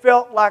 they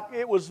felt like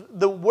it was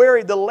the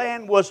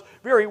land was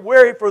very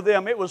weary for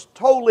them. It was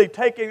totally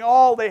taking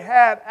all they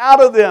had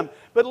out of them.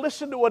 But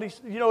listen to what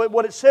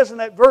it says in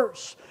that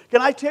verse.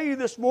 Can I tell you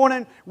this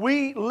morning,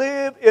 we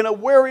live in a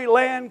weary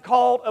land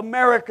called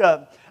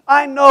America.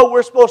 I know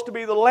we're supposed to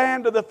be the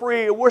land of the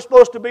free. We're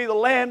supposed to be the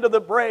land of the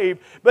brave.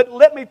 But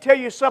let me tell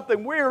you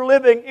something. We're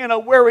living in a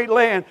weary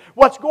land.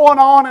 What's going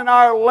on in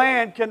our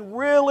land can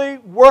really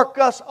work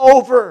us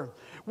over.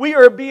 We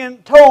are being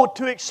told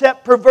to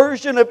accept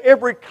perversion of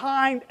every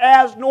kind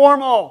as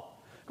normal.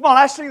 Come on,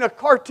 I seen a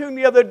cartoon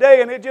the other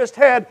day and it just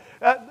had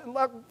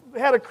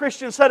had a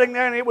Christian sitting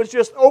there and it was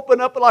just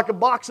open up like a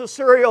box of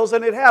cereals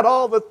and it had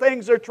all the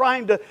things they're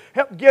trying to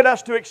help get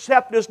us to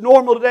accept as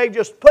normal today,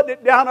 just putting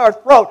it down our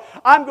throat.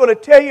 I'm going to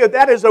tell you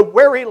that is a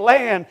weary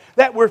land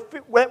that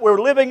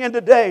we're living in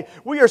today.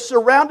 We are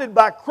surrounded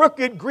by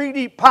crooked,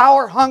 greedy,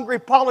 power-hungry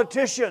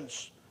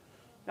politicians.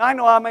 I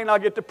know I may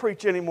not get to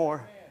preach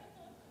anymore.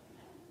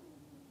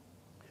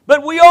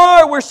 But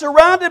we're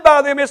surrounded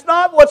by them. It's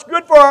not what's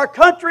good for our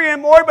country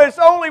anymore, but it's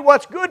only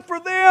what's good for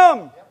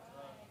them.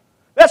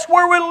 That's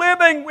where we're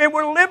living. And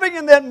we're living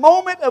in that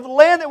moment of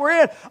land that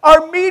we're in.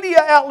 Our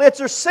media outlets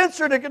are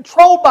censored and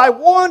controlled by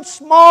one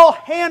small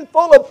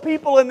handful of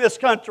people in this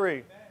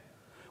country.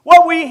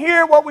 What we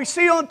hear, what we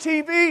see on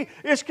TV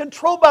is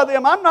controlled by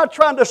them. I'm not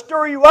trying to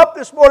stir you up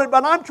this morning,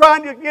 but I'm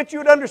trying to get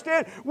you to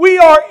understand we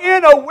are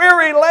in a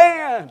weary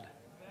land.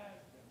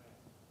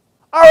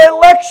 Our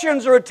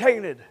elections are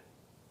tainted.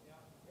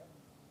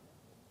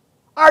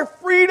 Our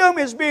freedom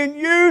is being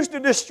used to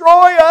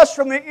destroy us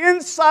from the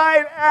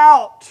inside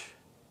out.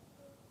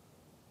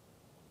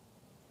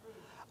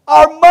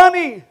 Our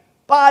money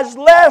buys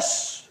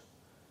less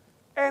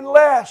and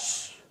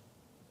less.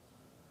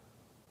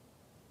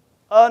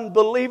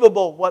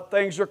 Unbelievable what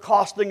things are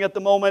costing at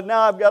the moment.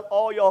 Now I've got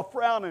all y'all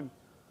frowning.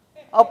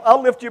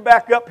 I'll lift you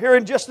back up here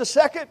in just a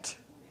second.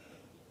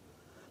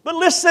 But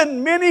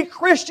listen, many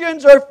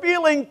Christians are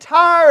feeling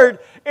tired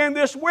in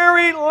this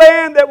weary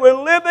land that we're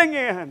living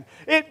in.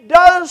 It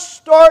does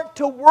start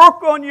to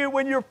work on you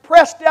when you're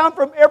pressed down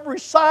from every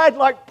side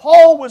like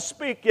Paul was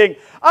speaking.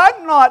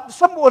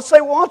 Someone would say,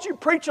 well, why don't you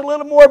preach a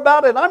little more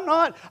about it?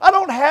 I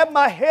don't have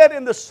my head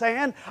in the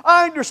sand.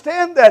 I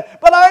understand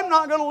that. But I'm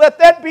not going to let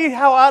that be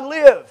how I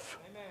live.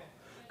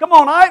 Come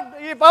on,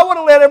 if I want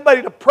to let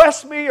everybody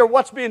depress me or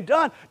what's being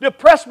done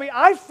depress me,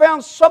 I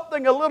found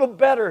something a little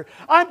better.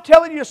 I'm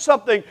telling you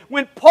something.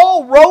 When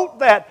Paul wrote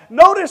that,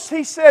 notice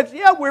he said,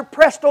 yeah, we're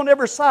pressed on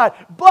every side.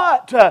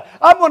 But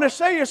I'm going to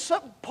say you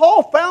something.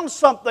 Paul found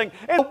something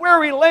in a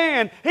weary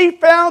land. He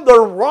found the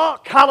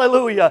rock,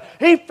 hallelujah.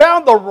 He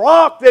found the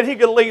rock that he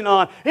could lean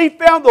on. He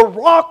found the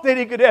rock that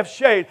he could have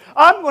shade.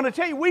 I'm going to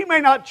tell you, we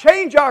may not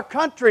change our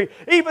country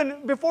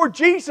even before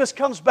Jesus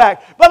comes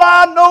back. But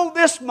I know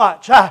this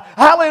much.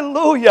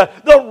 Hallelujah.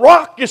 The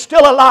rock is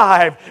still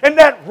alive. And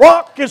that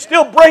rock can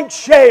still bring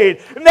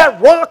shade. And that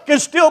rock can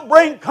still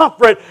bring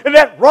comfort. And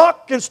that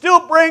rock can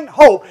still bring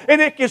hope. And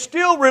it can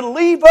still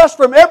relieve us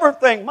from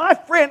everything. My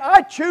friend,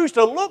 I choose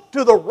to look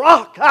to the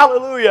rock.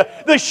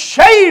 Hallelujah. The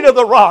shade of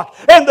the rock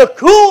and the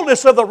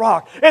coolness of the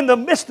rock in the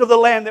midst of the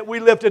land that we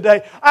live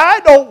today. I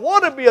don't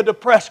want to be a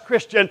depressed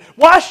Christian.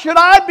 Why should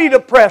I be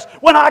depressed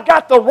when I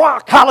got the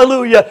rock,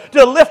 hallelujah,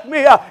 to lift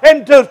me up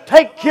and to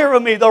take care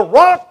of me? The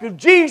rock of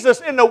Jesus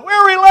in the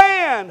weary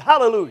land.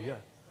 Hallelujah.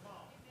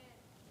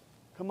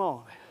 Come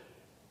on.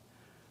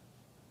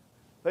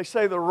 They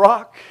say the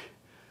rock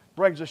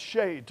brings a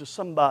shade to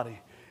somebody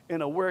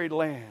in a weary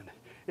land.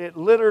 It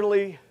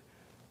literally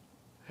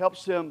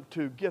helps them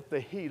to get the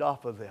heat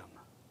off of them.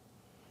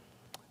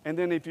 And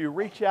then if you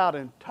reach out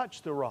and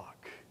touch the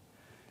rock,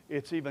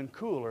 it's even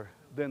cooler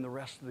than the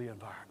rest of the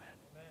environment.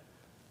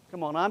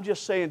 Come on, I'm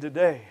just saying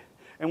today,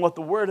 and what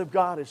the Word of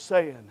God is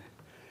saying,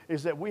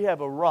 is that we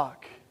have a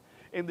rock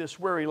in this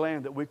weary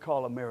land that we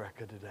call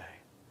America today.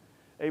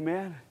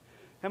 Amen?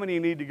 How many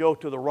of you need to go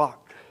to the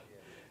rock?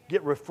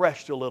 Get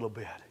refreshed a little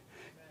bit.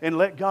 And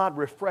let God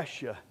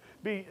refresh you.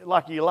 Be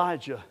like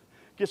Elijah.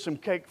 Get some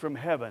cake from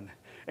heaven.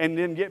 And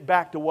then get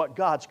back to what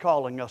God's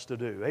calling us to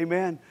do.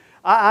 Amen?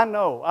 I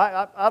know.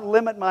 I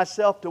limit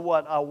myself to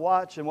what I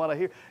watch and what I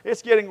hear.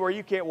 It's getting where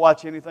you can't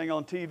watch anything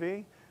on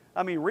TV.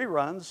 I mean,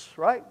 reruns,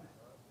 right?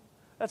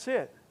 That's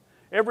it.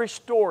 Every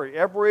story,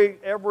 every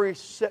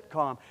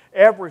sitcom,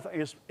 everything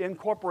is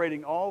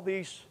incorporating all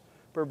these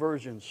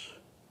perversions.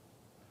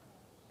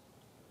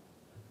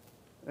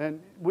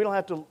 And we don't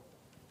have to,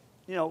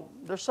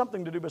 there's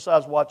something to do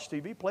besides watch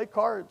TV. Play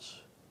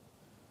cards.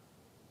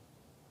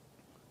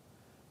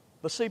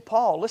 But see,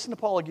 Paul, listen to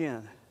Paul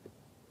again.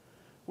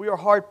 We are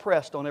hard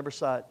pressed on every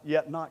side,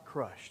 yet not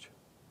crushed.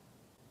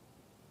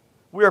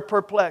 We are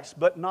perplexed,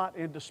 but not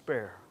in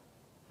despair.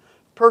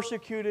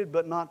 Persecuted,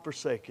 but not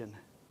forsaken.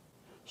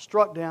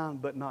 Struck down,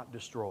 but not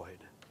destroyed.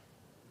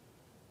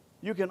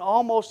 You can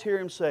almost hear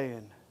him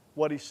saying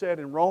what he said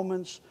in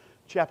Romans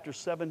chapter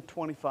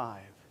 7:25.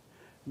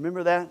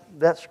 Remember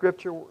that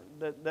scripture,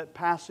 that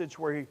passage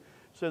where he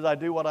says, I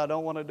do what I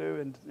don't want to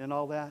do and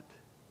all that?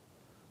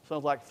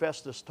 Sounds like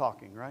Festus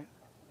talking, right?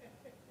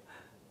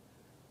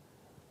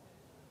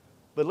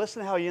 But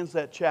listen to how he ends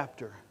that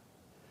chapter.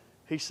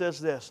 He says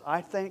this,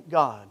 I thank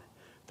God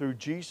through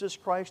Jesus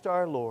Christ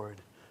our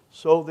Lord.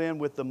 So then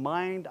with the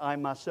mind I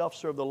myself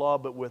serve the law,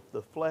 but with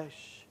the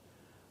flesh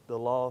the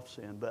law of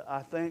sin. But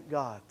I thank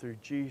God through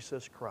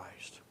Jesus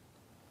Christ.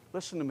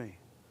 Listen to me.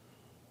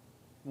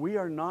 We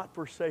are not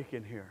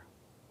forsaken here.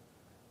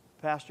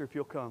 Pastor, if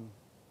you'll come.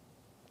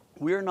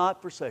 We are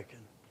not forsaken.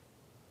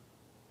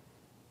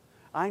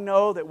 I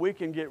know that we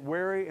can get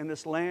weary in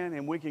this land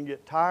and we can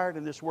get tired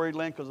in this weary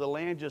land because the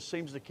land just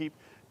seems to keep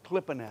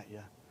clipping at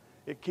you.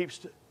 It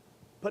keeps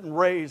putting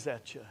rays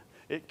at you.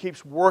 It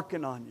keeps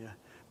working on you.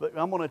 But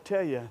I'm going to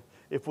tell you,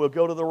 if we'll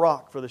go to the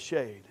rock for the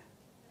shade,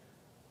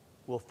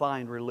 we'll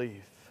find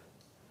relief.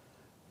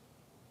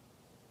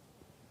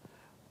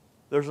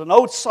 There's an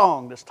old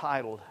song that's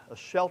titled, "A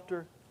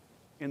Shelter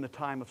in the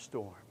Time of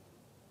Storm."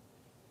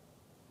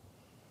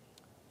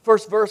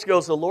 First verse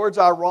goes, "The Lord's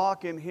our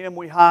rock, in Him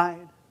we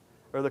hide."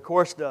 Or the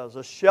chorus does,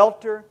 "A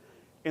shelter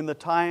in the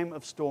time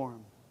of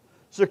storm.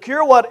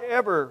 Secure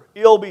whatever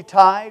ill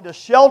betide, a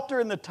shelter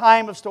in the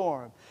time of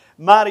storm.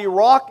 Mighty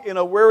rock in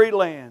a weary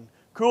land,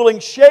 cooling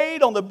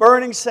shade on the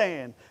burning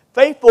sand.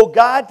 Faithful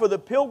guide for the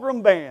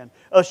pilgrim band,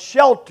 a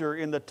shelter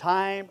in the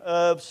time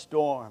of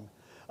storm."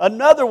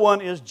 Another one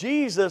is,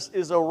 "Jesus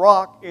is a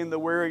rock in the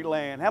weary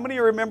land." How many of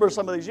you remember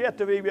some of these? You have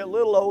to be a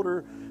little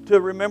older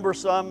to remember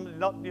some,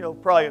 not,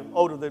 probably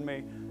older than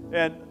me,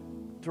 and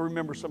to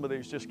remember some of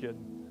these. Just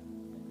kidding.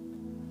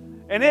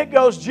 And it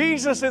goes,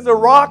 "Jesus is a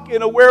rock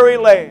in a weary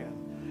land."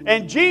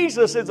 And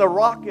Jesus is a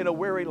rock in a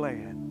weary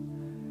land.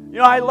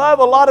 I love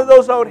a lot of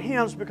those old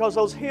hymns because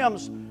those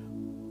hymns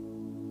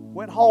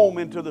went home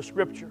into the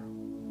Scripture.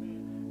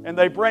 And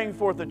they bring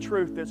forth the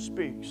truth that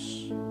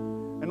speaks.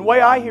 And the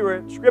way I hear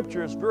it,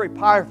 Scripture is very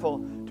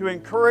powerful to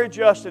encourage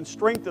us and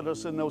strengthen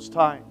us in those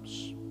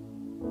times.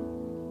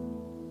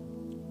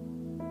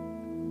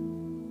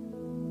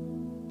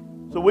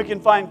 So we can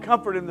find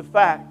comfort in the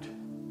fact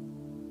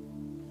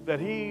that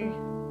He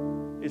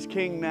is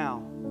King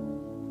now.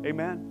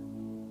 Amen?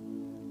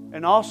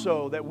 And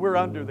also that we're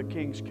under the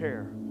King's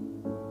care.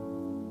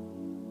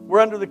 We're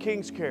under the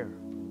King's care.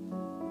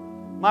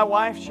 My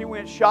wife, she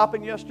went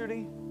shopping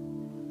yesterday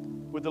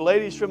with the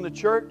ladies from the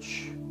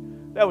church.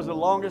 That was the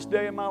longest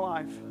day of my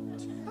life.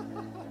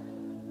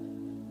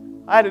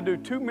 I had to do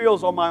 2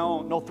 meals on my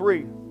own. No,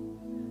 3.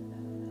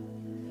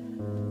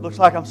 Looks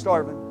like I'm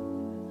starving.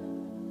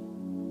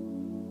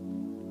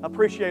 I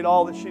appreciate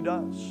all that she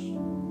does.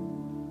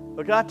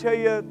 But can I tell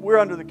you, we're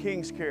under the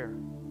King's care.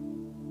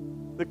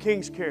 The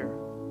King's care.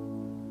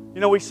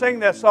 We sing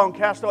that song,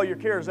 "Cast All Your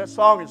Cares." That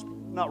song is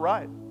not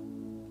right.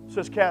 It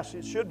says cast,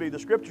 it should be. The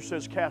Scripture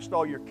says cast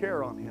all your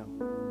care on Him.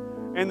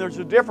 And there's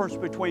a difference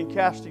between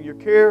casting your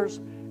cares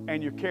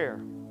and your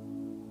care.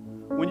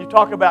 When you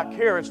talk about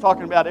care, it's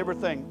talking about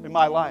everything in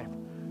my life.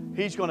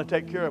 He's going to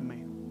take care of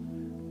me.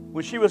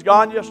 When she was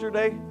gone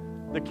yesterday,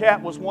 the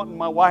cat was wanting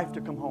my wife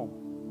to come home.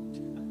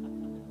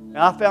 And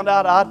I found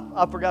out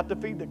I forgot to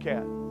feed the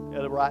cat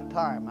at the right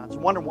time. I was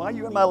wondering, why are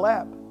you in my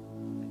lap?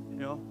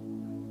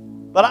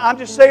 But I'm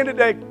just saying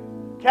today,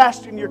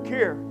 casting your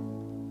care.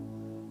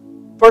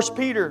 1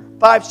 Peter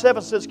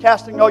 5:7 says,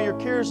 "Casting all your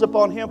cares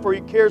upon Him, for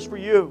He cares for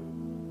you."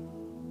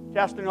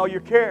 Casting all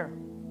your care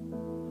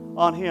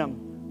on Him,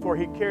 for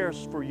He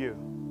cares for you.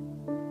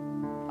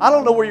 I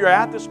don't know where you're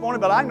at this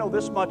morning, but I know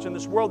this much in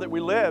this world that we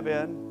live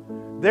in.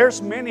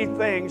 There's many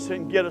things that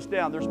can get us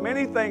down. There's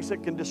many things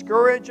that can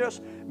discourage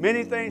us.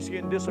 Many things that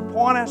can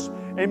disappoint us.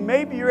 And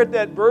maybe you're at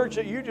that verge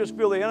that you just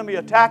feel the enemy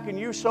attacking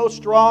you so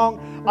strong.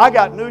 I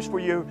got news for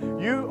you.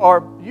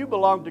 You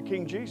belong to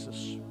King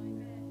Jesus.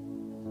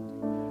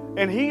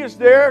 And He is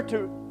there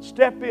to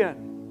step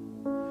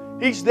in.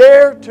 He's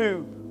there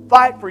to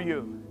fight for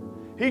you.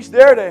 He's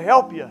there to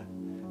help you.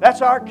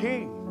 That's our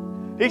King.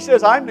 He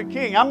says, "I'm the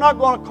King." I'm not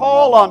going to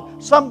call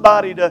on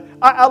somebody to...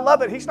 I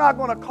love it. He's not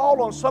going to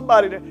call on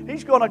somebody to...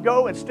 He's going to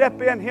go and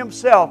step in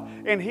Himself,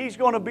 and He's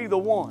going to be the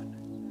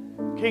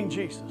one. King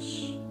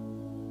Jesus.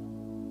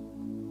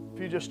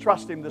 If you just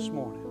trust Him this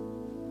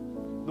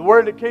morning. The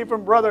word that came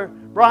from Brother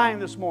Brian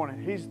this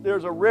morning.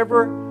 There's a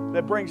river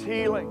that brings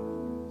healing.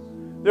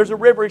 There's a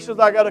river. He says,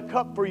 "I got a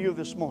cup for you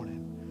this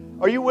morning."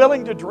 Are you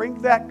willing to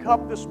drink that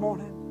cup this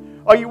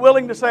morning? Are you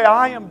willing to say,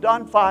 "I am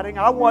done fighting.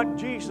 I want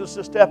Jesus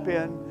to step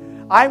in.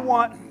 I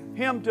want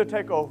Him to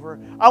take over.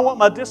 I want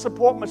my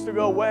disappointments to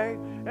go away."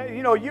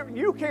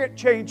 You can't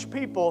change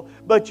people,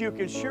 but you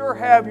can sure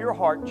have your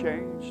heart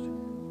changed.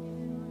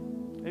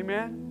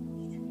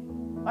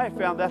 Amen? I have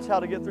found that's how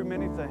to get through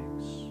many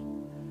things.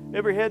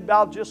 Every head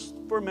bowed just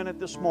for a minute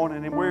this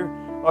morning, and we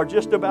are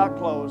just about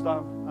closed.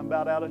 I'm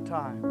about out of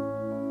time.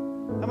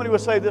 How many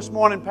would say this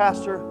morning,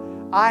 "Pastor,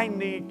 I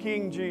need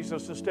King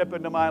Jesus to step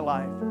into my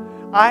life.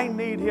 I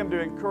need Him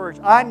to encourage.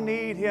 I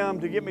need Him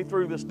to get me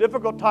through this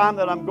difficult time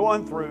that I'm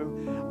going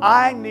through.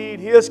 I need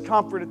His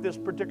comfort at this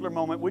particular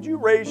moment." Would you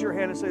raise your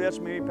hand and say, "That's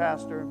me,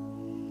 Pastor"?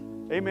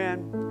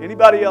 Amen.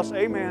 Anybody else?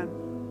 Amen.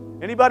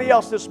 Anybody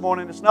else this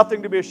morning? It's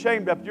nothing to be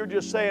ashamed of. You're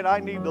just saying, "I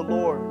need the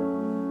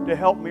Lord to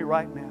help me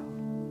right now."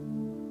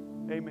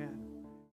 Amen.